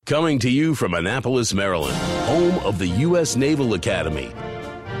Coming to you from Annapolis, Maryland, home of the U.S. Naval Academy,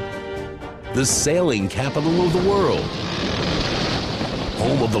 the sailing capital of the world,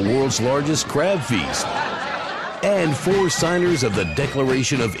 home of the world's largest crab feast, and 4 signers of the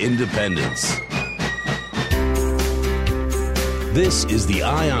Declaration of Independence. This is the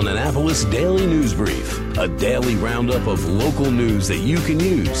Eye on Annapolis Daily News Brief, a daily roundup of local news that you can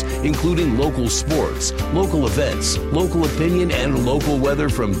use, including local sports, local events, local opinion, and local weather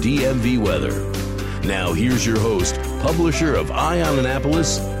from DMV Weather. Now here's your host, publisher of Eye on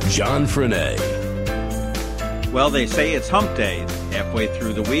Annapolis, John Frenaye. Well, they say it's hump day, halfway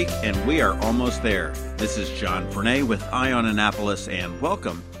through the week, and we are almost there. This is John Frenaye with Eye on Annapolis, and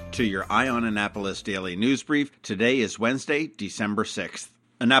welcome to your Eye on Annapolis Daily News Brief. Today is Wednesday, December 6th.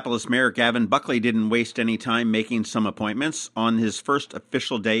 Annapolis Mayor Gavin Buckley didn't waste any time making some appointments. On his first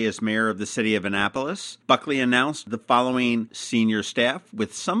official day as mayor of the city of Annapolis, Buckley announced the following senior staff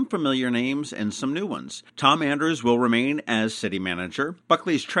with some familiar names and some new ones. Tom Andrews will remain as city manager.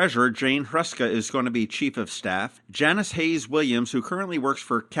 Buckley's treasurer, Jane Hruska, is going to be chief of staff. Janice Hayes Williams, who currently works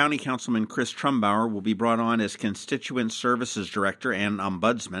for County Councilman Chris Trumbauer, will be brought on as constituent services director and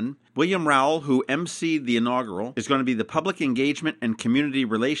ombudsman. William Rowell, who emceed the inaugural, is going to be the Public Engagement and Community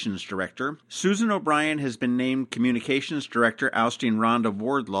Relations Director. Susan O'Brien has been named Communications Director, ousting Rhonda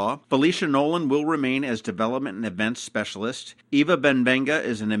Wardlaw. Felicia Nolan will remain as Development and Events Specialist. Eva Benvenga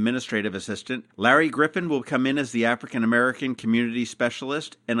is an Administrative Assistant. Larry Griffin will come in as the African American Community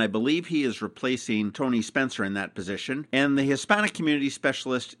Specialist, and I believe he is replacing Tony Spencer in that position. And the Hispanic Community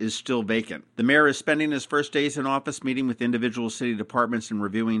Specialist is still vacant. The mayor is spending his first days in office meeting with individual city departments and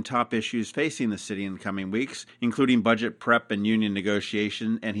reviewing top issues facing the city in coming weeks, including budget prep and union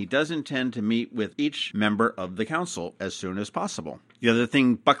negotiation, and he does intend to meet with each member of the council as soon as possible. The other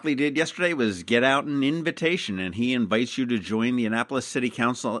thing Buckley did yesterday was get out an invitation, and he invites you to join the Annapolis City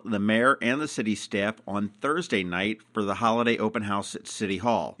Council, the mayor, and the city staff on Thursday night for the holiday open house at City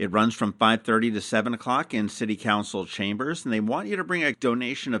Hall. It runs from 5:30 to 7 o'clock in City Council chambers, and they want you to bring a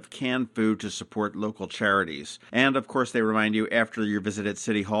donation of canned food to support local charities. And, of course, they remind you after your visit at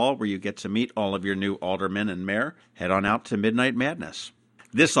City Hall, where you get to meet all of your new aldermen and mayor, head on out to Midnight Madness.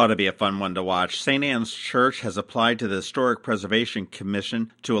 This ought to be a fun one to watch. St. Anne's Church has applied to the Historic Preservation Commission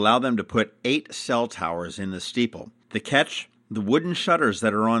to allow them to put 8 cell towers in the steeple. The catch? The wooden shutters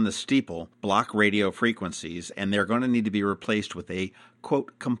that are on the steeple block radio frequencies, and they're going to need to be replaced with a,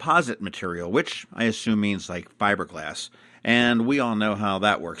 quote, composite material, which I assume means like fiberglass. And we all know how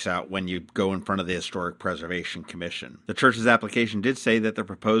that works out when you go in front of the Historic Preservation Commission. The church's application did say that the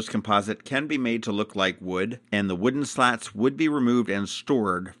proposed composite can be made to look like wood, and the wooden slats would be removed and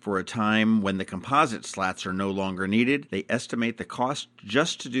stored for a time when the composite slats are no longer needed. They estimate the cost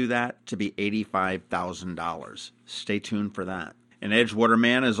just to do that to be $85,000. Stay tuned for that. An Edgewater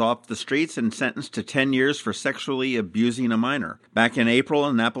man is off the streets and sentenced to 10 years for sexually abusing a minor. Back in April,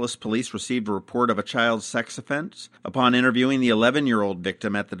 Annapolis police received a report of a child sex offense. Upon interviewing the 11-year-old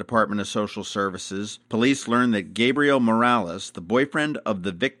victim at the Department of Social Services, police learned that Gabriel Morales, the boyfriend of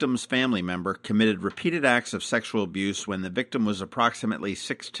the victim's family member, committed repeated acts of sexual abuse when the victim was approximately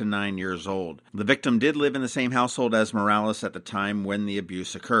 6 to 9 years old. The victim did live in the same household as Morales at the time when the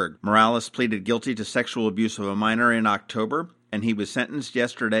abuse occurred. Morales pleaded guilty to sexual abuse of a minor in October, and he was sentenced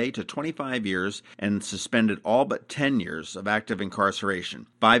yesterday to 25 years and suspended all but 10 years of active incarceration,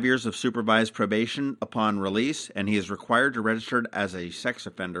 5 years of supervised probation upon release, and he is required to register as a sex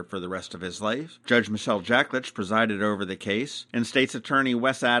offender for the rest of his life. Judge Michelle Jacklich presided over the case, and State's Attorney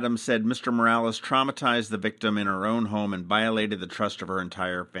Wes Adams said Mr. Morales traumatized the victim in her own home and violated the trust of her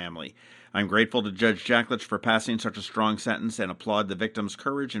entire family. I'm grateful to Judge Jacklich for passing such a strong sentence and applaud the victim's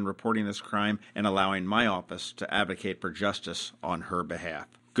courage in reporting this crime and allowing my office to advocate for justice on her behalf.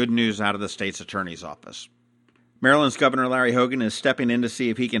 Good news out of the state's attorney's office. Maryland's Governor Larry Hogan is stepping in to see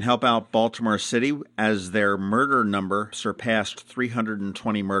if he can help out Baltimore City as their murder number surpassed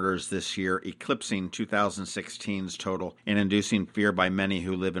 320 murders this year, eclipsing 2016's total and inducing fear by many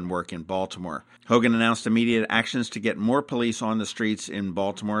who live and work in Baltimore. Hogan announced immediate actions to get more police on the streets in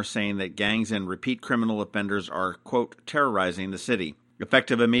Baltimore, saying that gangs and repeat criminal offenders are, quote, terrorizing the city.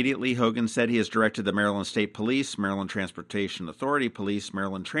 Effective immediately, Hogan said he has directed the Maryland State Police, Maryland Transportation Authority Police,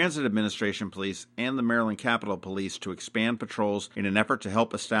 Maryland Transit Administration Police, and the Maryland Capitol Police to expand patrols in an effort to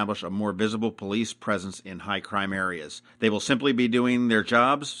help establish a more visible police presence in high-crime areas. They will simply be doing their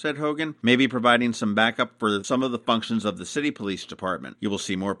jobs, said Hogan, maybe providing some backup for some of the functions of the city police department. You will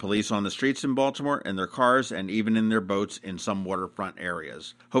see more police on the streets in Baltimore, in their cars, and even in their boats in some waterfront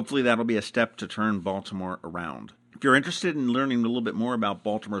areas. Hopefully that'll be a step to turn Baltimore around. If you're interested in learning a little bit more about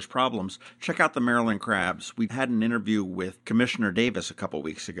Baltimore's problems, check out the Maryland Crabs. We had an interview with Commissioner Davis a couple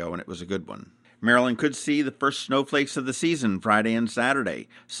weeks ago, and it was a good one. Maryland could see the first snowflakes of the season Friday and Saturday.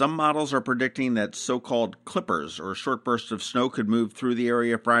 Some models are predicting that so-called clippers, or short bursts of snow, could move through the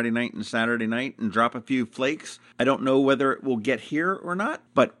area Friday night and Saturday night and drop a few flakes. I don't know whether it will get here or not,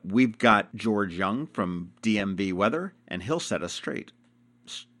 but we've got George Young from DMV Weather, and he'll set us straight.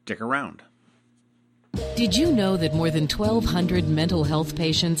 Stick around. Did you know that more than 1,200 mental health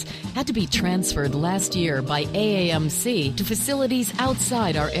patients had to be transferred last year by AAMC to facilities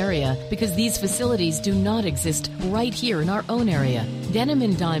outside our area because these facilities do not exist right here in our own area? Denim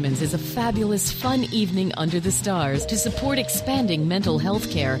and Diamonds is a fabulous, fun evening under the stars to support expanding mental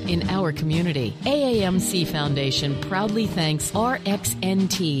health care in our community. AAMC Foundation proudly thanks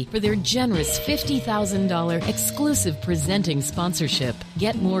RxNT for their generous $50,000 exclusive presenting sponsorship.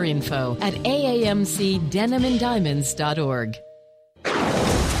 Get more info at AAMCDenimandDiamonds.org.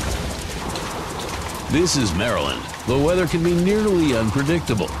 This is Maryland. The weather can be nearly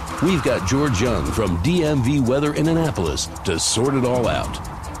unpredictable. We've got George Young from DMV Weather in Annapolis to sort it all out.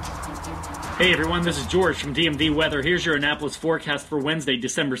 Hey everyone, this is George from DMV Weather. Here's your Annapolis forecast for Wednesday,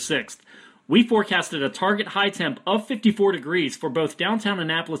 December 6th. We forecasted a target high temp of 54 degrees for both downtown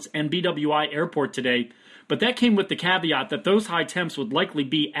Annapolis and BWI Airport today, but that came with the caveat that those high temps would likely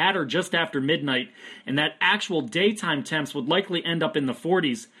be at or just after midnight, and that actual daytime temps would likely end up in the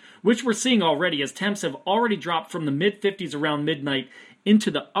 40s, which we're seeing already as temps have already dropped from the mid-50s around midnight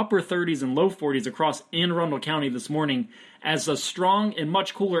into the upper 30s and low 40s across Anne Arundel County this morning, as a strong and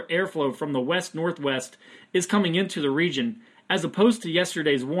much cooler airflow from the west-northwest is coming into the region, as opposed to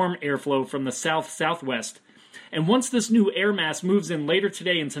yesterday's warm airflow from the south-southwest. And once this new air mass moves in later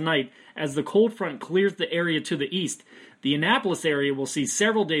today and tonight, as the cold front clears the area to the east, the Annapolis area will see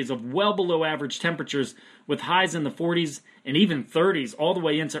several days of well below average temperatures with highs in the 40s and even 30s all the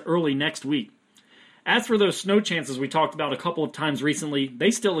way into early next week. As for those snow chances we talked about a couple of times recently,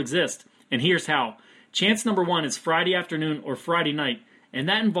 they still exist, and here's how. Chance number 1 is Friday afternoon or Friday night, and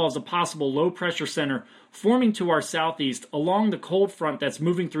that involves a possible low-pressure center forming to our southeast along the cold front that's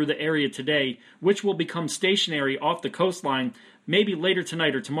moving through the area today, which will become stationary off the coastline maybe later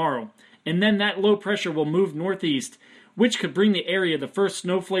tonight or tomorrow. And then that low pressure will move northeast, which could bring the area the first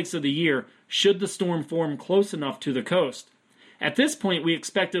snowflakes of the year should the storm form close enough to the coast. At this point, we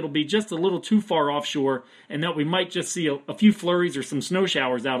expect it'll be just a little too far offshore and that we might just see a few flurries or some snow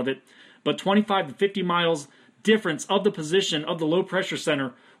showers out of it, but 25 to 50 miles difference of the position of the low pressure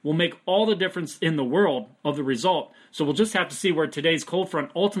center will make all the difference in the world of the result. So we'll just have to see where today's cold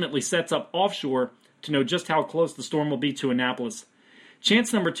front ultimately sets up offshore to know just how close the storm will be to Annapolis.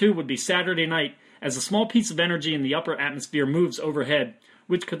 Chance number 2 would be Saturday night as a small piece of energy in the upper atmosphere moves overhead,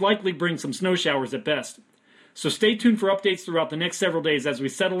 which could likely bring some snow showers at best. So stay tuned for updates throughout the next several days as we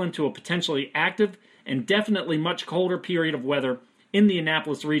settle into a potentially active and definitely much colder period of weather in the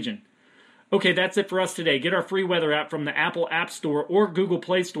Annapolis region. Okay, that's it for us today. Get our free weather app from the Apple App Store or Google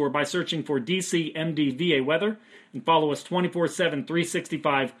Play Store by searching for DCMDVA Weather and follow us 24/7,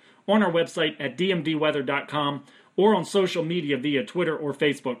 365 on our website at dmvweather.com or on social media via Twitter or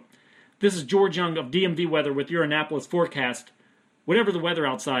Facebook. This is George Young of DMV Weather with your Annapolis forecast. Whatever the weather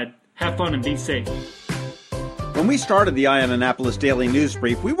outside, have fun and be safe. When we started the Eye on Annapolis Daily News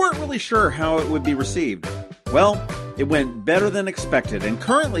Brief, we weren't really sure how it would be received. Well, it went better than expected, and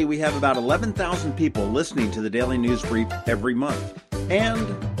currently we have about 11,000 people listening to the Daily News Brief every month. And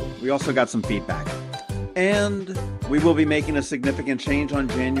we also got some feedback. And we will be making a significant change on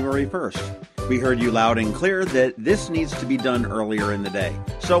January 1st. We heard you loud and clear that this needs to be done earlier in the day.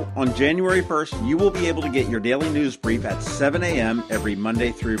 So on January 1st, you will be able to get your Daily News Brief at 7 a.m. every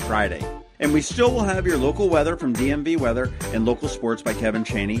Monday through Friday. And we still will have your local weather from DMV Weather and local sports by Kevin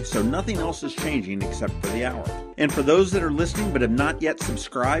Chaney, so nothing else is changing except for the hour. And for those that are listening but have not yet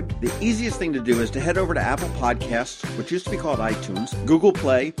subscribed, the easiest thing to do is to head over to Apple Podcasts, which used to be called iTunes, Google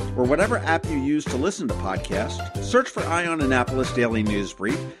Play, or whatever app you use to listen to podcasts. Search for Eye on Annapolis Daily News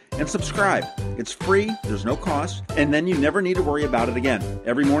Brief and subscribe. It's free, there's no cost, and then you never need to worry about it again.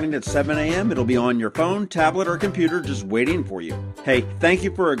 Every morning at 7 a.m., it'll be on your phone, tablet, or computer just waiting for you. Hey, thank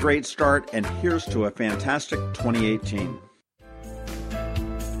you for a great start, and here's to a fantastic 2018.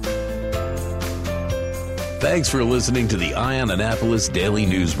 Thanks for listening to the Eye on Annapolis Daily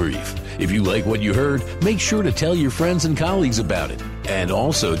News Brief. If you like what you heard, make sure to tell your friends and colleagues about it. And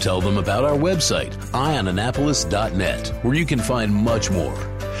also tell them about our website, eyeonannapolis.net, where you can find much more.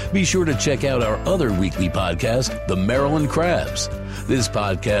 Be sure to check out our other weekly podcast, The Maryland Crabs. This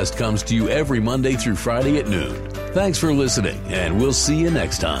podcast comes to you every Monday through Friday at noon. Thanks for listening, and we'll see you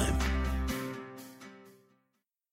next time.